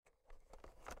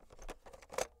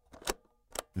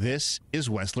This is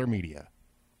Wessler Media.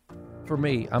 For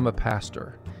me, I'm a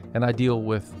pastor, and I deal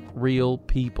with real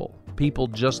people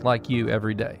just like you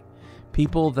every day.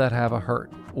 People that have a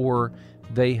hurt, or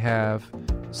they have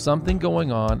something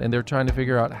going on, and they're trying to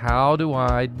figure out, how do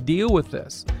I deal with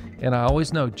this? And I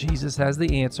always know Jesus has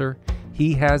the answer.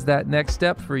 He has that next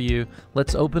step for you.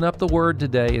 Let's open up the Word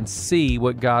today and see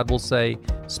what God will say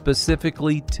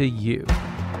specifically to you.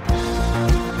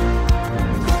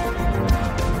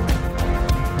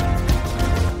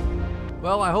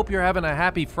 Well, I hope you're having a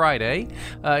happy Friday.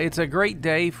 It's a great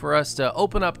day for us to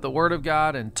open up the Word of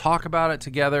God and talk about it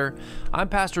together. I'm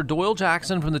Pastor Doyle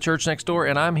Jackson from the Church Next Door,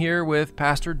 and I'm here with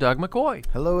Pastor Doug McCoy.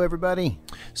 Hello, everybody.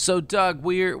 So, Doug,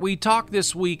 we talked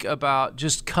this week about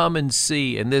just come and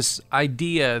see, and this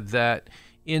idea that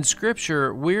in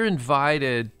Scripture, we're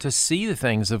invited to see the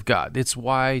things of God. It's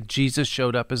why Jesus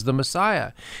showed up as the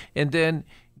Messiah. And then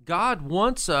God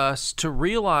wants us to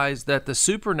realize that the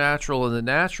supernatural and the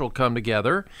natural come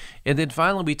together. And then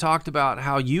finally, we talked about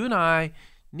how you and I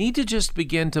need to just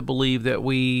begin to believe that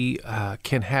we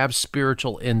can have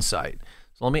spiritual insight.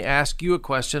 So let me ask you a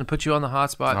question, put you on the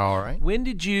hot spot. All right. When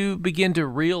did you begin to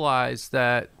realize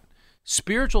that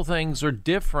spiritual things are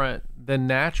different than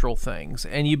natural things,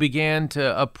 and you began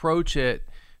to approach it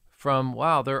from,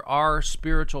 wow, there are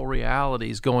spiritual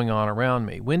realities going on around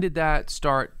me? When did that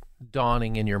start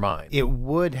dawning in your mind? It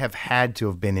would have had to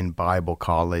have been in Bible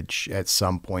college at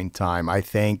some point in time. I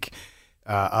think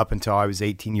up until I was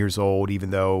 18 years old, even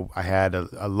though I had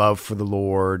a love for the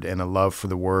Lord and a love for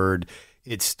the Word,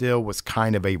 it still was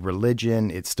kind of a religion.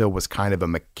 It still was kind of a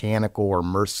mechanical or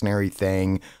mercenary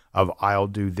thing of, I'll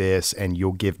do this and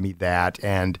you'll give me that.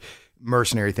 And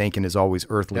mercenary thinking is always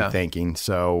earthly thinking.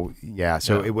 So,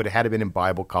 it would have had to have been in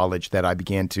Bible college that I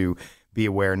began to be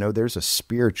aware, no, there's a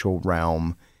spiritual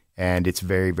realm, and it's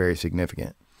very, very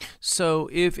significant. So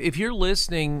if you're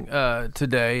listening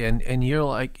today and you're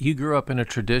like, you grew up in a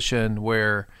tradition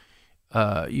where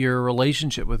your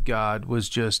relationship with God was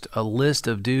just a list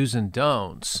of do's and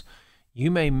don'ts,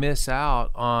 you may miss out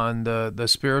on the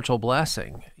spiritual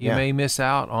blessing. You may miss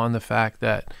out on the fact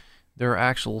that there are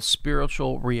actual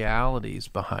spiritual realities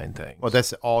behind things. Well,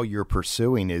 that's all you're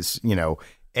pursuing is,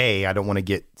 I don't want to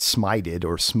get smited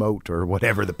or smote or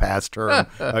whatever the past term.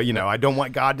 I don't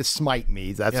want God to smite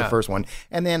me. That's the first one.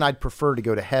 And then I'd prefer to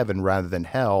go to heaven rather than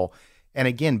hell. And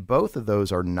again, both of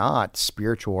those are not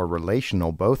spiritual or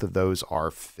relational. Both of those are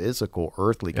physical,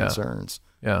 earthly concerns.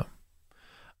 Yeah.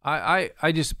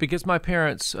 I just, because my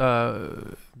parents,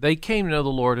 they came to know the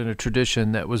Lord in a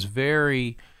tradition that was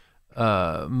very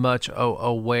much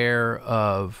aware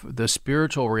of the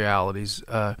spiritual realities.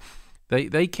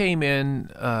 They came in,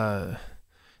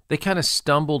 they kind of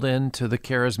stumbled into the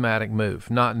charismatic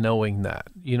move, not knowing that.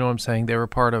 You know what I'm saying? They were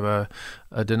part of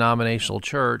a denominational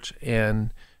church,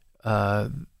 and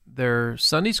their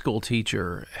Sunday school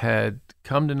teacher had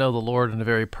come to know the Lord in a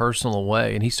very personal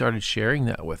way, and he started sharing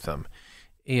that with them.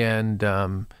 And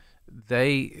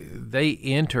they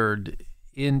entered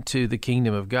into the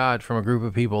kingdom of God from a group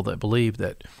of people that believed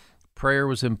that prayer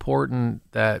was important,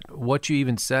 that what you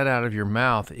even said out of your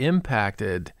mouth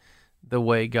impacted the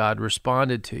way God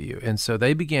responded to you. And so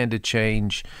they began to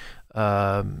change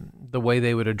the way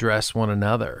they would address one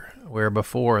another, where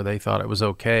before they thought it was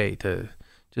okay to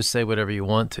just say whatever you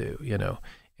want to,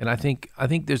 And I think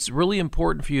it's really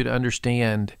important for you to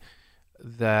understand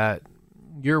that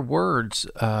your words,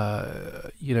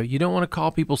 you don't want to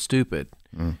call people stupid.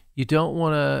 You don't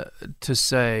want to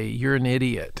say you're an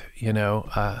idiot, you're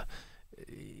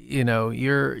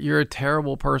a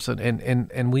terrible person,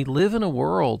 and we live in a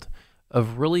world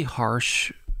of really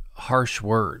harsh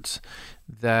words.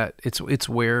 That it's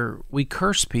where we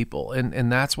curse people,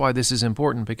 and that's why this is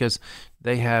important, because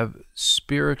they have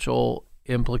spiritual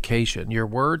implication. Your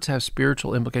words have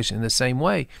spiritual implication. In the same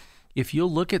way, if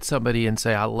you'll look at somebody and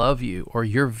say, "I love you," or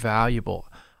 "You're valuable,"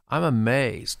 I'm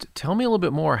amazed. Tell me a little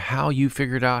bit more how you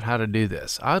figured out how to do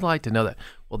this. I'd like to know that.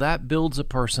 Well, that builds a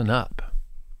person up.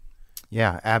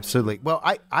 Yeah, absolutely. Well,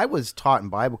 I was taught in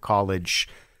Bible college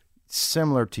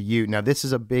similar to you. Now, this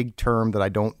is a big term that I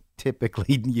don't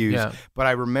typically use, but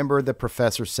I remember the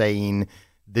professor saying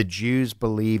the Jews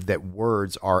believe that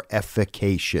words are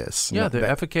efficacious. Yeah, they're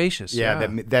efficacious. Yeah,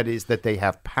 that is that they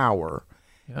have power.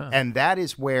 Yeah. And that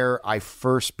is where I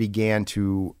first began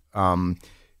to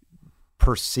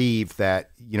perceive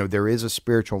that, there is a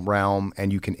spiritual realm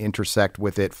and you can intersect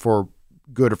with it for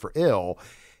good or for ill.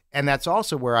 And that's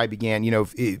also where I began,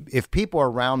 if people are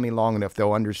around me long enough,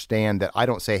 they'll understand that I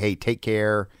don't say, "Hey, take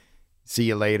care, see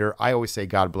you later." I always say,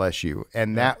 "God bless you."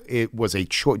 And that it was a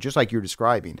choice, just like you're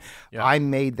describing. Yeah. I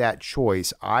made that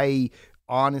choice. I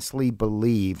honestly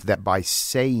believe that by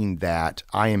saying that,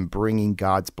 I am bringing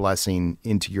God's blessing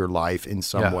into your life in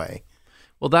some way.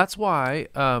 Well, that's why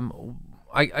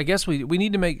I guess we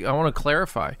need to I want to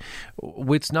clarify.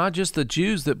 It's not just the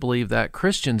Jews that believe that,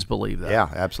 Christians believe that. Yeah,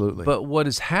 absolutely. But what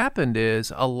has happened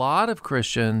is a lot of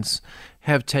Christians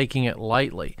have taken it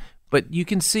lightly. But you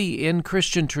can see in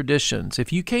Christian traditions,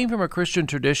 if you came from a Christian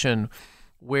tradition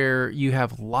where you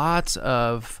have lots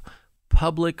of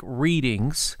public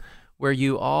readings, where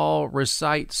you all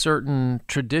recite certain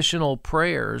traditional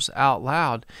prayers out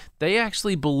loud, they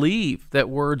actually believe that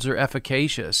words are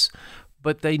efficacious,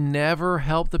 but they never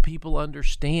help the people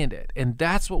understand it. And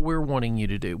that's what we're wanting you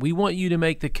to do. We want you to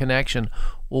make the connection.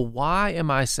 Well, why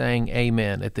am I saying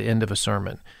amen at the end of a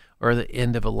sermon or the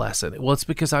end of a lesson? Well, it's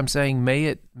because I'm saying, may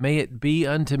it be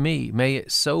unto me. May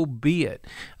it so be it.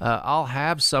 I'll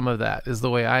have some of that, is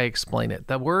the way I explain it.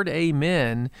 The word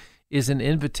amen is an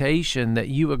invitation that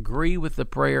you agree with the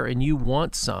prayer and you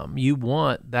want some. You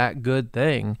want that good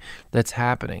thing that's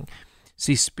happening.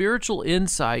 See, spiritual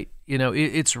insight,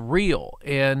 it's real,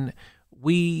 and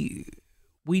we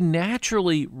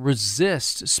naturally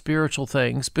resist spiritual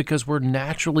things because we're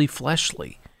naturally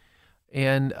fleshly,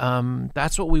 and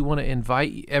that's what we want to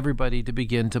invite everybody to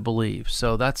begin to believe.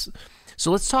 So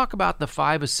let's talk about the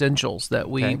 5 essentials that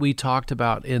we talked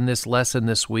about in this lesson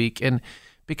this week, and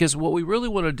because what we really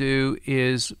want to do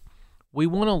is we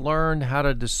want to learn how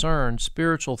to discern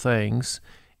spiritual things.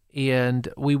 And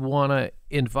we want to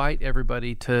invite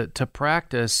everybody to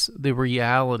practice the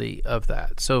reality of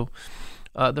that. So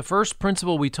the first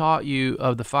principle we taught you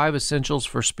of the 5 essentials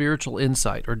for spiritual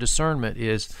insight or discernment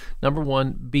is, number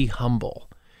 1, be humble.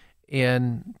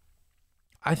 And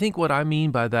I think what I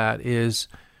mean by that is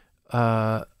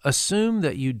assume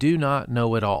that you do not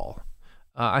know it all.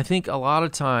 I think a lot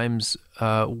of times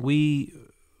we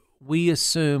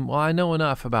assume, well, I know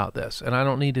enough about this and I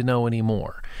don't need to know any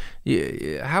more.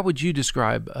 How would you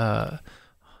describe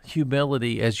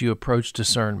humility as you approach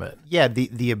discernment? Yeah,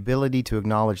 the ability to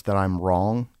acknowledge that I'm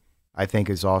wrong, I think,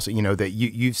 is also, that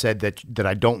you said that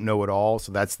I don't know it all.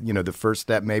 So that's, the first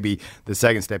step. Maybe the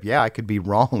second step, I could be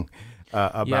wrong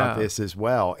about this as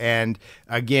well. And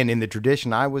again, in the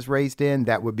tradition I was raised in,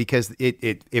 that would, because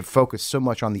it focused so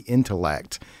much on the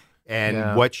intellect.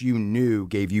 And what you knew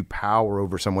gave you power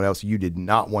over someone else. You did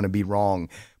not want to be wrong.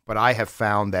 But I have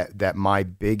found that my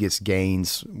biggest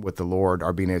gains with the Lord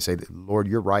are being able to say, Lord,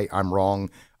 you're right, I'm wrong,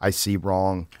 I see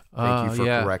wrong. Thank you for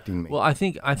correcting me. Well, I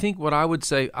think what I would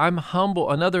say, I'm humble.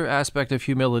 Another aspect of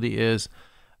humility is,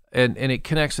 and it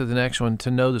connects to the next one,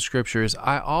 to know the Scriptures.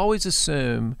 I always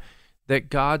assume that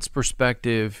God's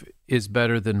perspective is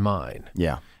better than mine.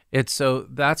 Yeah. So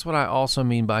that's what I also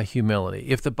mean by humility.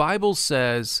 If the Bible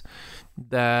says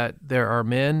that there are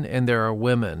men and there are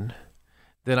women,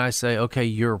 then I say, okay,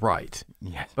 you're right.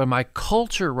 Yes. But my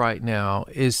culture right now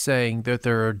is saying that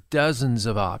there are dozens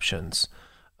of options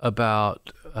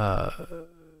about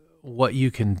what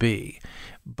you can be.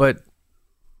 But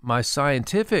my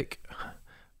scientific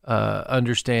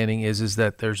understanding is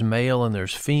that there's male and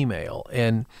there's female,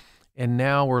 and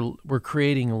now we're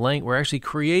creating we're actually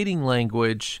creating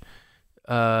language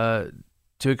to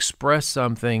express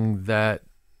something that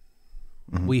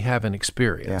we haven't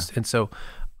experienced. And so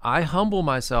I humble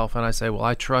myself and I say, well,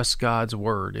 I trust God's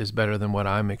word is better than what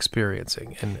I'm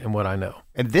experiencing and what I know.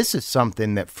 And this is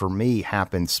something that for me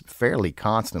happens fairly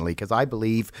constantly, because I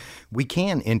believe we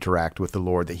can interact with the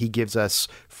Lord, that he gives us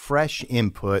fresh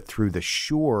input through the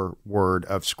sure word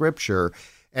of Scripture.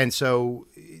 And so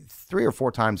 3 or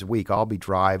 4 times a week, I'll be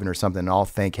driving or something, and I'll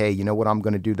think, hey, you know what, I'm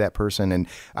going to do that person. And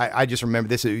I just remember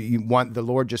this. The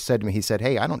Lord just said to me, he said,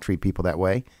 hey, I don't treat people that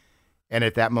way. And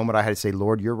at that moment, I had to say,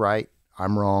 Lord, you're right.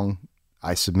 I'm wrong.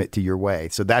 I submit to your way.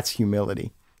 So that's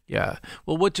humility. Yeah.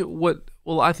 Well,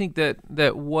 I think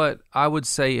that what I would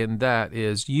say in that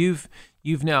is you've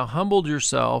now humbled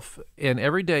yourself, and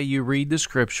every day you read the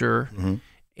Scripture,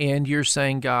 and you're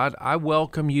saying, God, I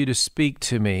welcome you to speak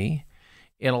to me.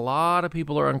 And a lot of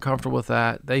people are uncomfortable with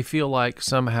that. They feel like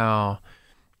somehow,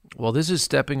 well, this is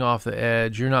stepping off the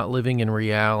edge. You're not living in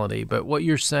reality. But what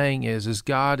you're saying is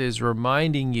God is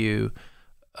reminding you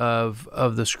of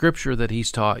the Scripture that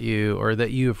he's taught you or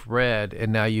that you've read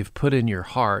and now you've put in your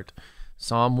heart.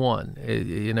 Psalm 1,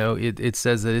 it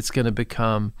says that it's going to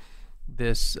become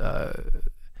this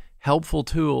helpful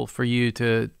tool for you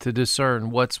to discern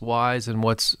what's wise and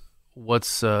what's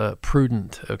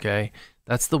prudent, okay?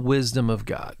 That's the wisdom of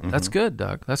God. That's good,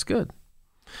 Doug. That's good.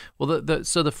 Well,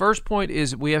 so the first point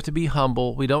is we have to be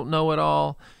humble. We don't know it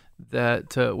all,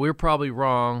 that we're probably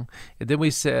wrong. And then we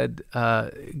said,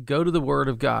 go to the Word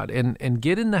of God and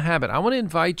get in the habit. I want to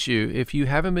invite you, if you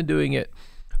haven't been doing it,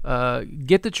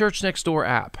 get the Church Next Door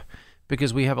app,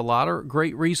 because we have a lot of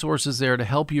great resources there to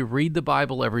help you read the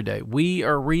Bible every day. We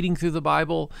are reading through the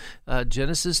Bible,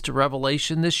 Genesis to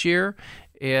Revelation this year,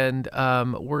 and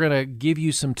we're going to give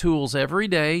you some tools every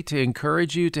day to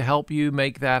encourage you, to help you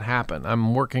make that happen.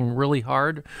 I'm working really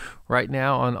hard right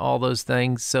now on all those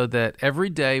things so that every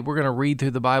day we're going to read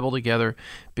through the Bible together,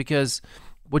 because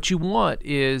what you want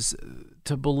is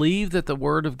to believe that the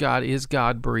Word of God is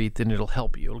God-breathed, and it'll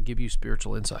help you. It'll give you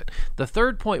spiritual insight. The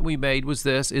third point we made was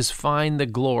this, is find the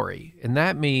glory. And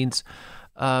that means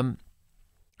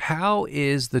how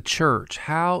is the church,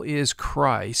 how is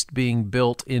Christ being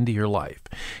built into your life?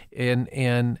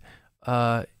 And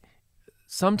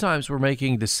sometimes we're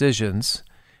making decisions,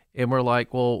 and we're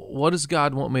like, well, what does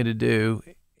God want me to do?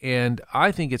 And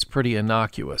I think it's pretty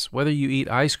innocuous. Whether you eat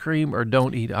ice cream or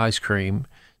don't eat ice cream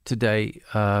today,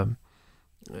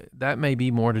 that may be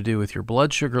more to do with your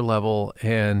blood sugar level,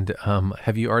 and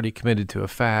have you already committed to a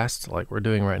fast like we're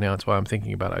doing right now? That's why I'm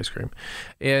thinking about ice cream,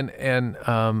 and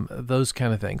those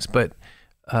kind of things. But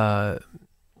how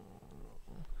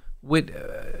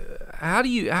do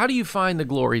you find the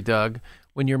glory, Doug,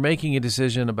 when you're making a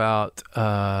decision about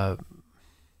a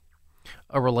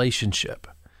relationship?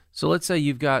 So let's say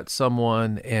you've got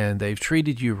someone and they've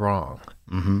treated you wrong,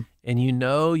 and you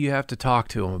know you have to talk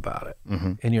to them about it,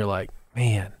 and you're like,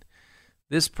 man,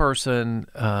 this person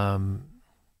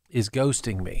is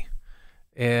ghosting me,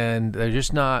 and they're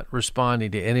just not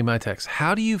responding to any of my texts.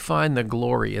 How do you find the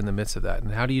glory in the midst of that,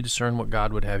 and how do you discern what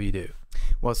God would have you do?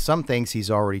 Well, some things he's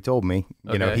already told me.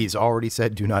 You know, he's already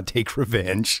said, do not take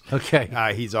revenge. Okay.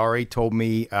 He's already told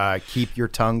me, keep your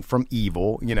tongue from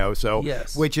evil, you know, so,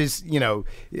 yes. Which is, you know,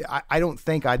 I don't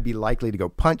think I'd be likely to go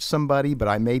punch somebody, but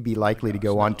I may be likely to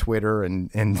go on Twitter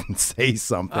and say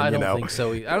something, I don't think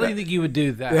so. I don't even think you would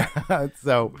do that.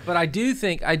 But I do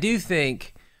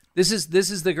think this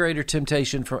is the greater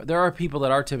temptation there are people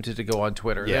that are tempted to go on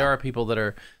Twitter. Yeah. There are people that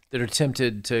are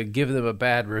tempted to give them a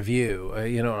bad review.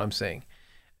 You know what I'm saying?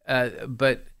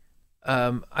 But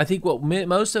I think what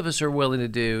most of us are willing to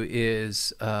do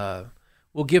is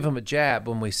we'll give them a jab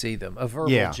when we see them, a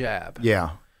verbal jab.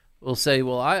 Yeah. We'll say,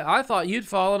 well, I thought you'd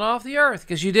fallen off the earth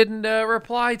because you didn't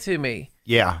reply to me.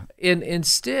 Yeah. And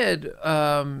instead,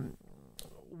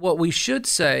 what we should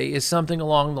say is something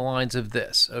along the lines of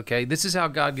this, okay? This is how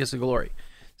God gets the glory.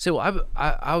 Say, well,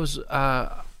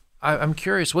 I'm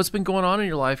curious, what's been going on in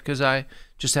your life, because I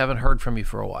just haven't heard from you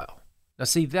for a while. Now,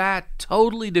 see, that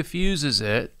totally diffuses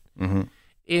it, and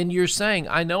you're saying,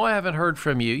 I know I haven't heard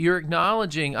from you. You're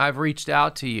acknowledging I've reached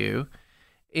out to you,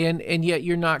 and yet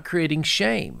you're not creating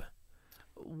shame.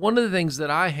 One of the things that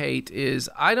I hate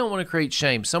is I don't want to create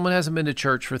shame. Someone hasn't been to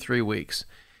church for 3 weeks,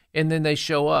 and then they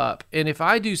show up, and if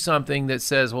I do something that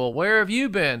says, well, where have you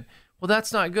been? Well,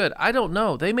 that's not good. I don't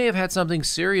know. They may have had something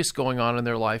serious going on in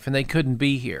their life, and they couldn't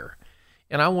be here,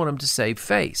 and I want them to save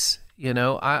face. You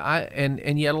know,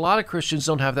 and yet a lot of Christians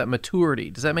don't have that maturity.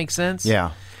 Does that make sense?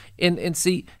 Yeah. And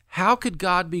see, how could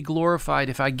God be glorified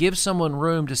if I give someone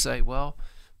room to say, well,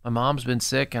 my mom's been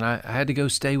sick and I had to go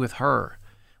stay with her?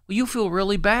 Well, you feel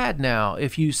really bad now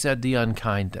if you said the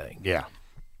unkind thing. Yeah.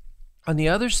 On the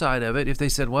other side of it, if they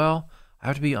said, well, I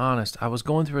have to be honest, I was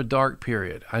going through a dark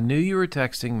period. I knew you were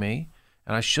texting me,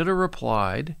 and I should have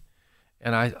replied,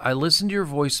 and I listened to your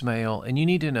voicemail, and you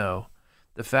need to know,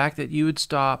 the fact that you would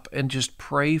stop and just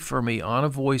pray for me on a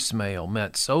voicemail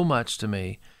meant so much to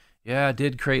me. Yeah, it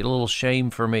did create a little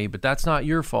shame for me, but that's not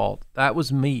your fault. That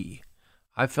was me.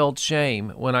 I felt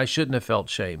shame when I shouldn't have felt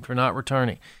shame for not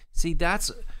returning. See,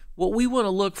 that's what we want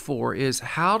to look for, is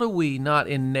how do we not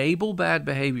enable bad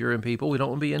behavior in people? We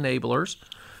don't want to be enablers,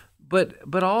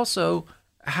 but also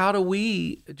how do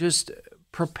we just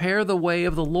prepare the way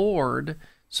of the Lord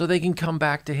so they can come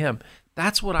back to Him?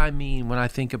 That's what I mean when I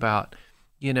think about,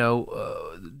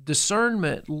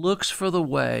 discernment looks for the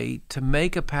way to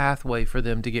make a pathway for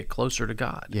them to get closer to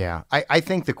God. Yeah. I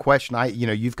think the question,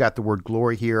 you've got the word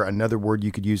glory here. Another word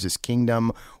you could use is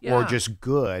kingdom or just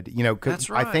good, because That's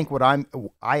right. I think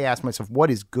I ask myself, what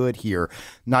is good here?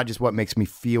 Not just what makes me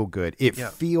feel good. It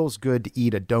feels good to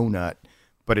eat a donut,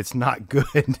 but it's not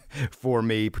good for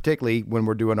me, particularly when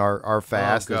we're doing our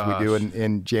fast as we do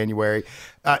in January.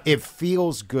 It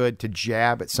feels good to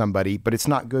jab at somebody, but it's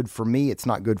not good for me. It's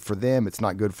not good for them. It's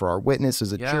not good for our witness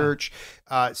as a church.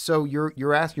 So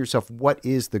you're asking yourself, what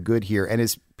is the good here? And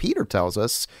as Peter tells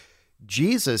us,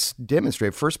 Jesus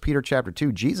demonstrated, 1 Peter chapter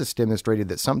 2, Jesus demonstrated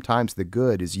that sometimes the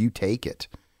good is you take it.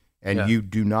 And you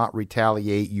do not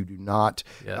retaliate. You do not,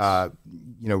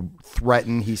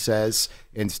 threaten, he says.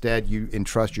 Instead, you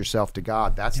entrust yourself to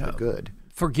God. That's the good.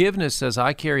 Forgiveness says,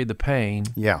 I carry the pain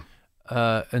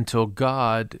until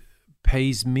God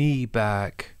pays me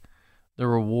back the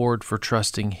reward for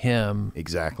trusting Him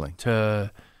Exactly.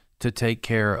 to take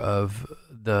care of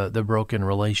the broken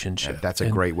relationship. That's a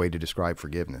great way to describe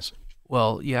forgiveness.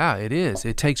 Well, yeah, it is.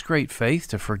 It takes great faith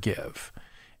to forgive.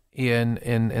 And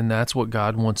that's what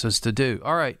God wants us to do.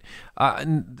 All right.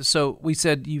 So we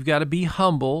said you've got to be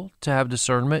humble to have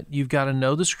discernment. You've got to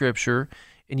know the Scripture,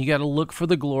 and you got to look for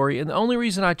the glory. And the only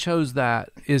reason I chose that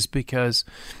is because,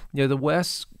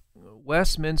 the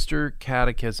Westminster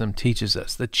Catechism teaches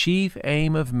us the chief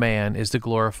aim of man is to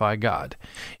glorify God.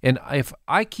 And if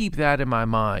I keep that in my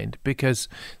mind, because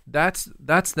that's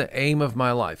the aim of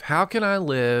my life. How can I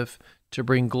live to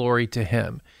bring glory to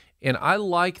Him? And I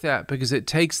like that because it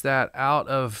takes that out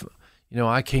of,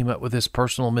 I came up with this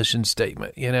personal mission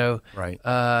statement, Right.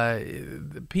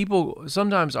 People,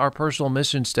 sometimes our personal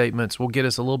mission statements will get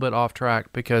us a little bit off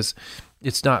track because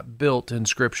it's not built in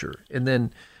Scripture. And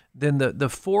then the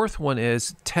fourth one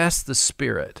is test the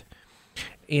Spirit.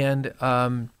 And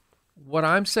what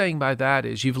I'm saying by that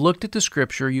is you've looked at the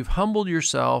Scripture, you've humbled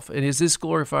yourself, and is this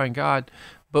glorifying God?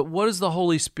 But what does the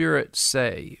Holy Spirit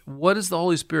say? What does the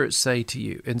Holy Spirit say to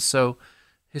you? And so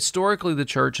historically the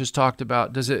church has talked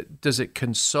about, does it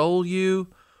console you,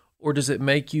 or does it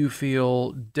make you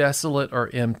feel desolate or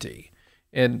empty?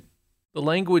 And the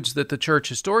language that the church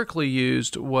historically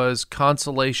used was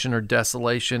consolation or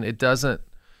desolation. It doesn't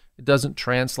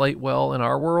translate well in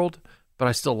our world, but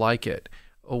I still like it.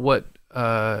 What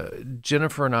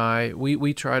Jennifer and I,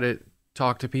 we try to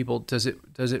talk to people, does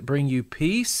it bring you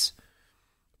peace?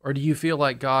 Or do you feel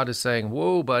like God is saying,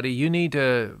 whoa, buddy, you need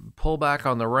to pull back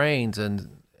on the reins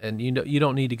and you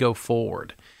don't need to go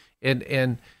forward?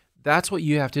 And that's what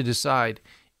you have to decide.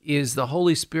 Is the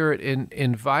Holy Spirit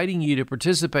inviting you to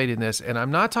participate in this? And I'm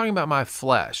not talking about my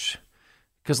flesh,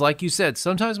 because like you said,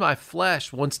 sometimes my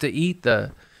flesh wants to eat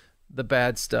the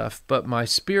bad stuff, but my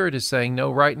spirit is saying, no,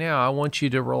 right now I want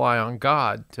you to rely on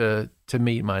God to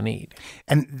meet my need.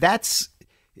 And that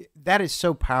is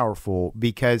so powerful,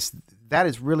 because that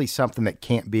is really something that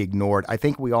can't be ignored. I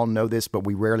think we all know this, but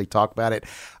we rarely talk about it.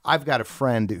 I've got a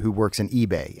friend who works in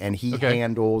eBay, and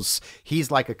he's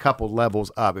like a couple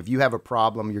levels up. If you have a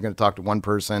problem, you're going to talk to one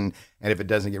person, and if it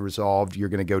doesn't get resolved, you're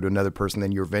going to go to another person,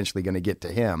 then you're eventually going to get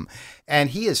to him.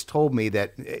 And he has told me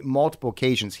that multiple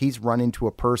occasions he's run into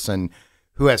a person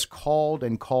who has called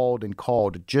and called and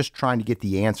called, just trying to get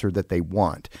the answer that they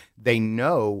want. They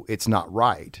know it's not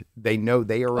right. They know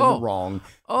they are in the wrong.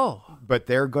 But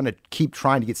they're going to keep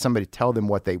trying to get somebody to tell them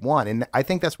what they want. And I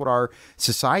think that's what our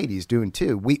society is doing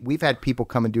too. We've had people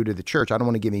come and do to the church. I don't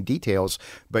want to give any details,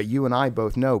 but you and I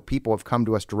both know people have come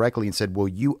to us directly and said, will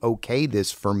you okay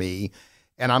this for me?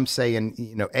 And I'm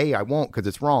saying, A, I won't because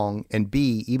it's wrong. And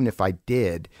B, even if I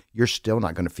did, you're still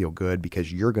not going to feel good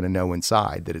because you're going to know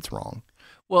inside that it's wrong.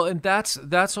 Well, and that's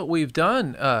what we've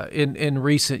done in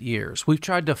recent years. We've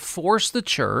tried to force the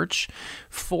church,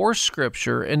 force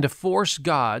Scripture, and to force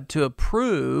God to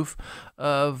approve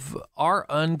of our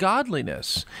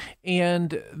ungodliness.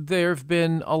 And there have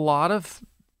been a lot of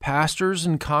pastors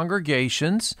and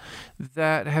congregations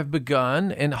that have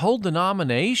begun, and whole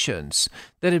denominations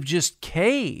that have just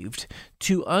caved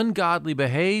to ungodly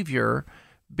behavior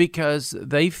because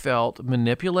they felt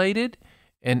manipulated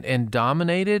and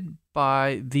dominated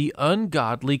by the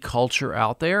ungodly culture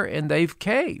out there, and they've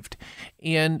caved.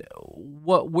 And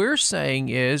what we're saying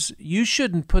is you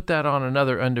shouldn't put that on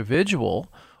another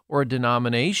individual or a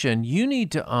denomination. You need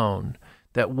to own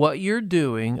that what you're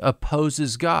doing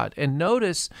opposes God. And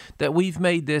notice that we've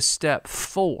made this step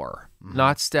 4,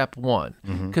 not step 1.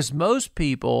 Because most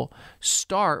people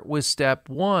start with step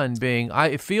 1 being,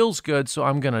 it feels good, so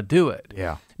I'm going to do it.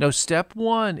 Yeah. No, step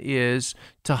 1 is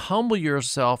to humble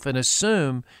yourself and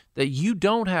assume that you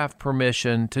don't have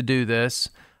permission to do this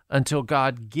until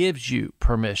God gives you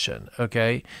permission,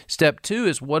 okay? Step 2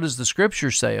 is, what does the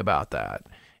Scripture say about that?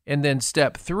 And then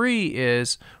step 3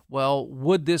 is, well,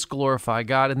 would this glorify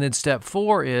God? And then step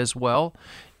 4 is, well,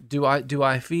 do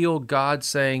I feel God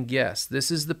saying, yes,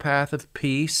 this is the path of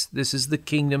peace, this is the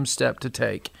kingdom step to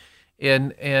take?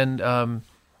 And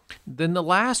then the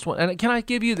last one, and can I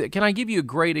give you a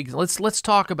great example? Let's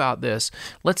talk about this.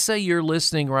 Let's say you're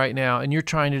listening right now and you're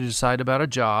trying to decide about a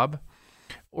job,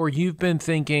 or you've been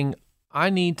thinking,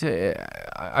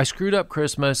 I screwed up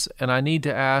Christmas and I need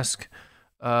to ask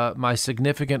my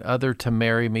significant other to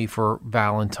marry me for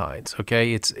Valentine's.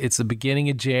 Okay, it's the beginning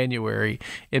of January,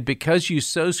 and because you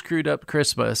so screwed up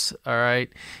Christmas, all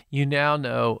right, you now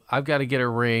know I've got to get a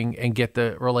ring and get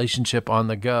the relationship on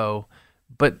the go.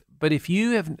 But if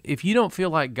you don't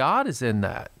feel like God is in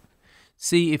that,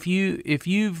 see, if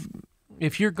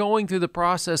you're going through the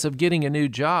process of getting a new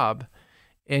job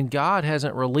and God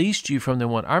hasn't released you from the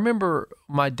one. I remember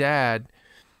my dad,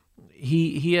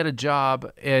 he had a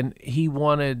job and he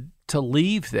wanted to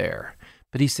leave there,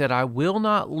 but he said, I will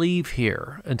not leave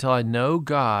here until I know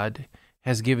God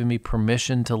has given me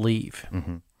permission to leave.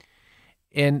 Mm-hmm.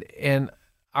 And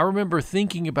I remember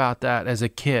thinking about that as a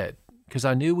kid, because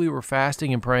I knew we were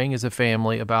fasting and praying as a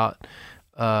family about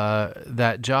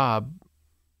that job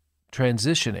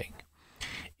transitioning.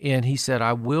 And he said,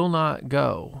 I will not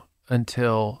go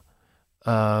until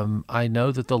I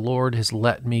know that the Lord has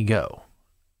let me go.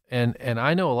 And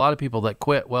I know a lot of people that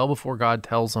quit well before God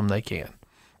tells them they can.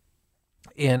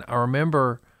 And I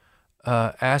remember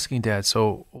asking Dad,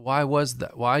 so why was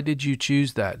that? Why did you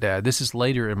choose that, Dad? This is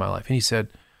later in my life. And he said,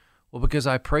 well, because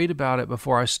I prayed about it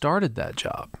before I started that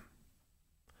job.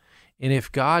 And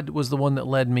if God was the one that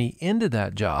led me into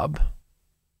that job,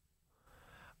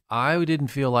 I didn't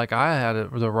feel like I had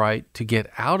the right to get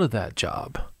out of that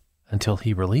job until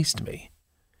he released me.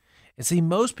 And see,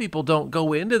 most people don't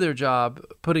go into their job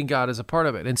putting God as a part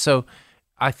of it. And so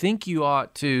I think you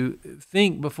ought to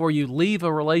think before you leave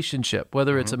a relationship,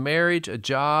 whether it's a marriage, a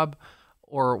job,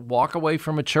 or walk away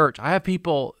from a church. I have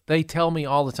people, they tell me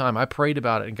all the time, I prayed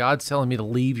about it, and God's telling me to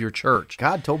leave your church.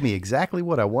 God told me exactly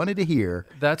what I wanted to hear.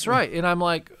 That's right. And I'm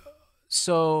like,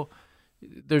 so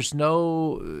there's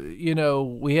no,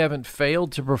 we haven't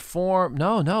failed to perform.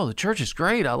 No, the church is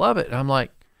great. I love it. And I'm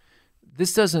like,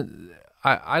 this doesn't...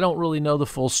 I don't really know the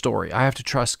full story. I have to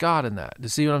trust God in that. Do you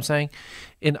see what I'm saying?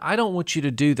 And I don't want you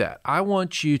to do that. I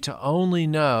want you to only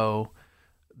know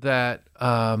that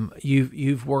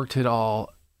you've worked it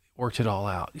all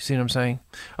out. You see what I'm saying?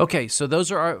 Okay, so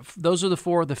those are the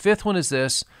four. The fifth one is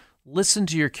this: listen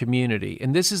to your community.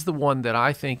 And this is the one that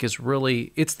I think is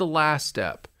really, it's the last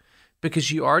step,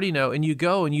 because you already know, and you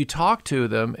go and you talk to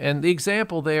them. And the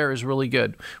example there is really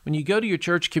good. When you go to your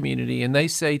church community and they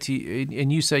say to you,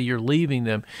 and you say you're leaving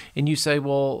them, and you say,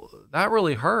 well, that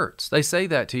really hurts. They say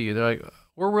that to you. They're like,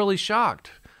 we're really shocked.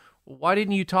 Why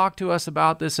didn't you talk to us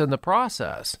about this in the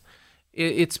process?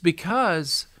 It's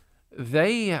because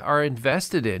they are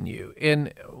invested in you.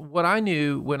 And what I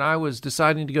knew when I was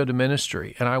deciding to go to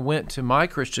ministry, and I went to my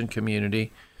Christian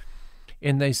community,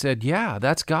 and they said, yeah,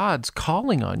 that's God's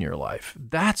calling on your life.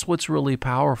 That's what's really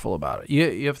powerful about it.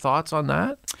 You have thoughts on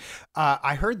that?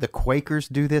 I heard the Quakers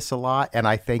do this a lot, and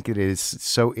I think it is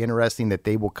so interesting that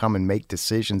they will come and make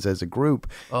decisions as a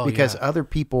group because other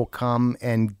people come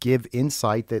and give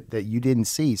insight that you didn't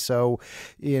see. So,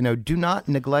 do not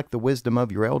neglect the wisdom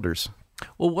of your elders.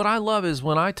 Well, what I love is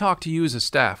when I talk to you as a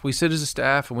staff, we sit as a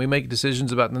staff and we make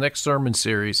decisions about the next sermon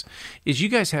series, is you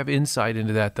guys have insight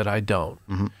into that I don't.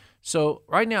 Mm-hmm. So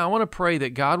right now, I want to pray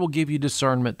that God will give you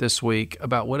discernment this week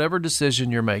about whatever decision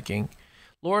you're making.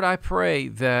 Lord, I pray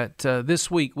that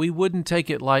this week we wouldn't take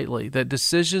it lightly, that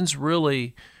decisions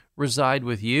really reside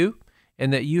with you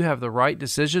and that you have the right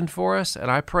decision for us. And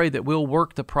I pray that we'll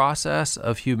work the process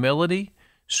of humility,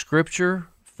 Scripture,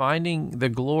 finding the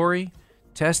glory,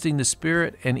 testing the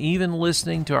Spirit, and even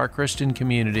listening to our Christian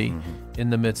community in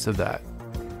the midst of that.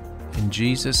 In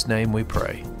Jesus' name we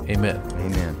pray. Amen.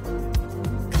 Amen.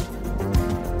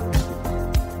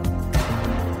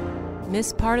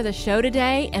 Missed part of the show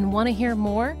today and want to hear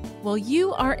more? Well,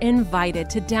 you are invited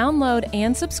to download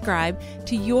and subscribe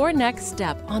to Your Next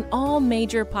Step on all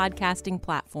major podcasting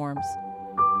platforms.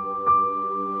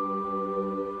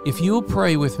 If you will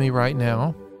pray with me right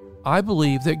now, I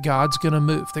believe that God's going to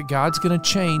move, that God's going to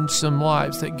change some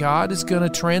lives, that God is going to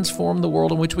transform the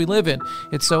world in which we live in.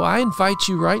 And so I invite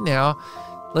you right now,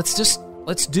 let's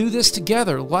do this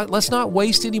together. Let's not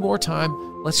waste any more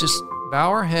time. Let's just bow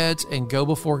our heads and go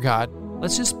before God.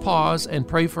 Let's just pause and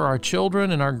pray for our children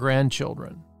and our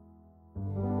grandchildren.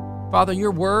 Father,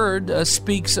 your word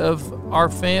speaks of our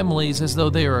families as though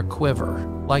they are a quiver,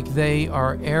 like they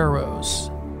are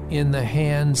arrows in the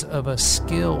hands of a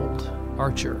skilled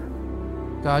archer.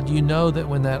 God, you know that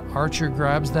when that archer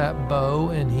grabs that bow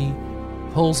and he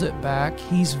pulls it back,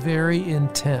 he's very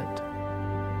intent.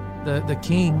 The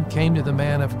king came to the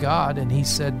man of God and he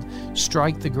said,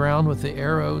 strike the ground with the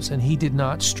arrows, and he did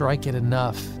not strike it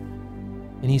enough.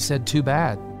 And he said, too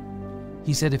bad.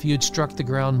 He said, if you had struck the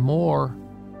ground more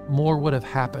would have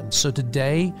happened. So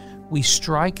today we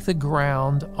strike the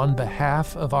ground on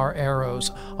behalf of our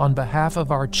arrows, on behalf of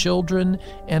our children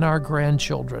and our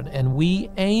grandchildren, and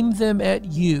we aim them at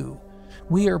you.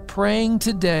 We are praying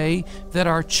today that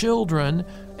our children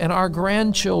and our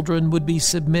grandchildren would be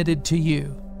submitted to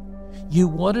you. You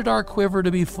wanted our quiver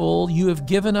to be full. You have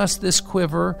given us this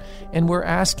quiver, and we're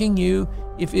asking you,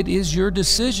 if it is your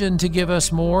decision to give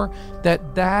us more,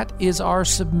 that is our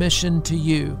submission to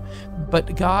you.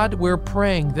 But God, we're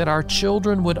praying that our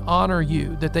children would honor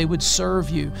you, that they would serve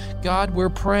you. God, we're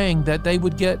praying that they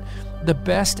would get the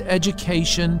best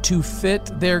education to fit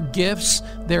their gifts,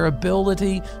 their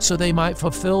ability, so they might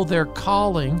fulfill their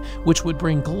calling, which would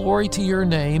bring glory to your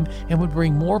name and would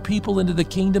bring more people into the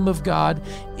kingdom of God,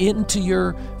 into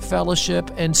your fellowship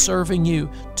and serving you.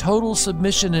 Total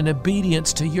submission and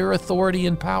obedience to your authority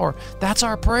and power. That's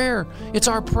our prayer. It's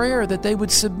our prayer that they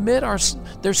would submit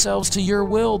themselves to your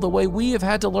will the way we have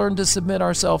had to learn to submit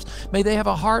ourselves. May they have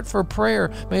a heart for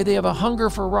prayer. May they have a hunger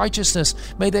for righteousness.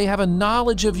 May they have a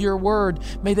knowledge of your word.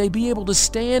 May they be able to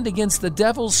stand against the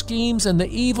devil's schemes and the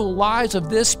evil lies of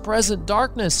this present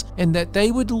darkness, and that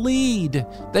they would lead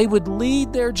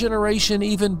their generation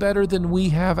even better than we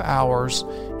have ours.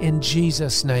 In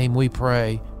Jesus' name we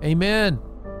pray. Amen.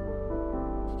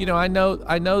 You know, I know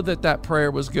that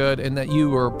prayer was good and that you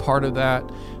were part of that,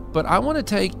 but I want to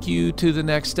take you to the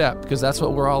next step, because that's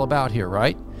what we're all about here,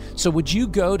 right? So would you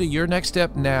go to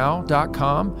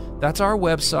yournextstepnow.com, that's our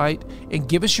website, and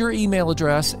give us your email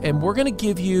address, and we're going to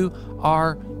give you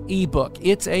our ebook.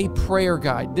 It's a prayer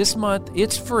guide. This month,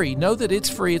 it's free. Know that it's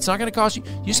free. It's not going to cost you.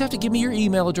 You just have to give me your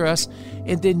email address,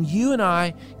 and then you and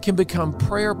I can become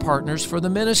prayer partners for the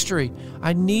ministry.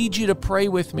 I need you to pray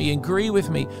with me, agree with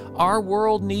me. Our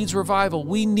world needs revival.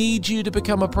 We need you to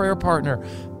become a prayer partner.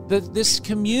 This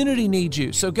community needs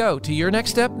you. So go to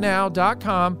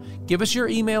yournextstepnow.com, give us your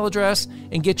email address,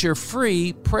 and get your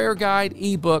free prayer guide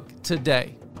ebook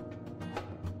today.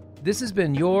 This has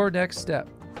been Your Next Step,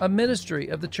 a ministry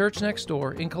of the Church Next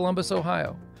Door in Columbus,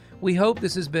 Ohio. We hope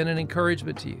this has been an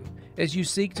encouragement to you as you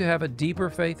seek to have a deeper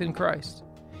faith in Christ.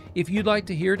 If you'd like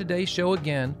to hear today's show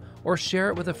again or share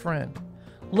it with a friend,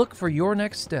 look for Your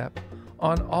Next Step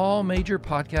on all major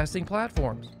podcasting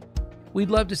platforms. We'd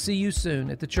love to see you soon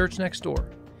at the Church Next Door.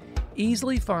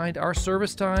 Easily find our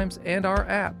service times and our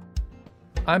app.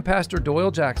 I'm Pastor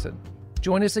Doyle Jackson.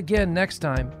 Join us again next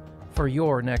time for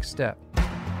Your Next Step.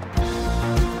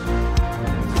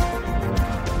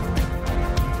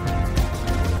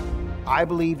 I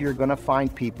believe you're going to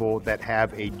find people that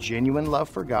have a genuine love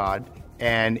for God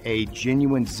and a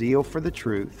genuine zeal for the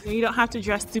truth. You don't have to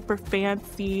dress super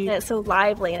fancy. It's so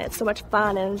lively and it's so much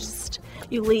fun, and just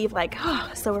you leave like,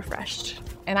 so refreshed.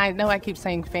 And I know I keep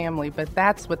saying family, but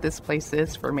that's what this place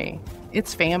is for me.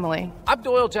 It's family. I'm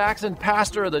Doyle Jackson,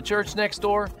 pastor of the Church Next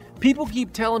Door. People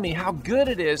keep telling me how good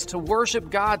it is to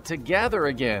worship God together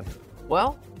again.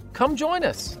 Well, come join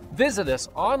us. Visit us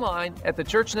online at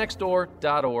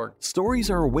thechurchnextdoor.org. Stories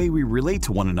are a way we relate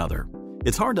to one another.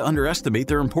 It's hard to underestimate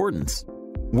their importance.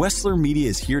 Wessler Media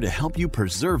is here to help you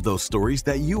preserve those stories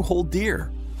that you hold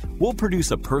dear. We'll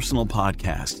produce a personal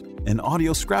podcast, an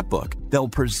audio scrapbook that will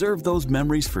preserve those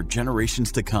memories for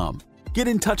generations to come. Get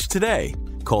in touch today.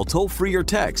 Call toll-free or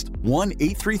text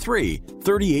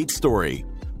 1-833-38-STORY,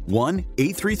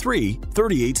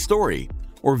 1-833-38-STORY,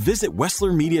 or visit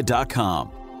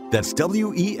WesslerMedia.com. That's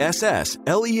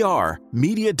WESSLER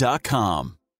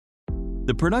Media.com.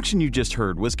 The production you just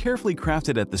heard was carefully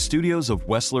crafted at the studios of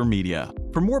Wessler Media.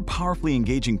 For more powerfully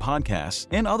engaging podcasts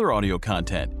and other audio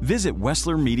content, visit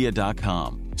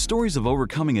WesslerMedia.com. Stories of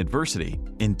overcoming adversity,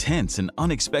 intense and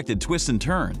unexpected twists and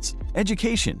turns,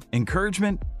 education,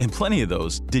 encouragement, and plenty of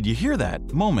those, did you hear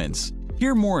that, moments.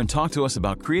 Hear more and talk to us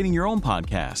about creating your own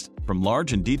podcast, from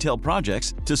large and detailed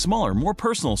projects to smaller, more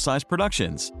personal-sized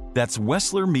productions. That's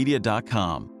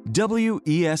WesslerMedia.com.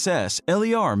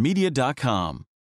 WESSLER Media.com.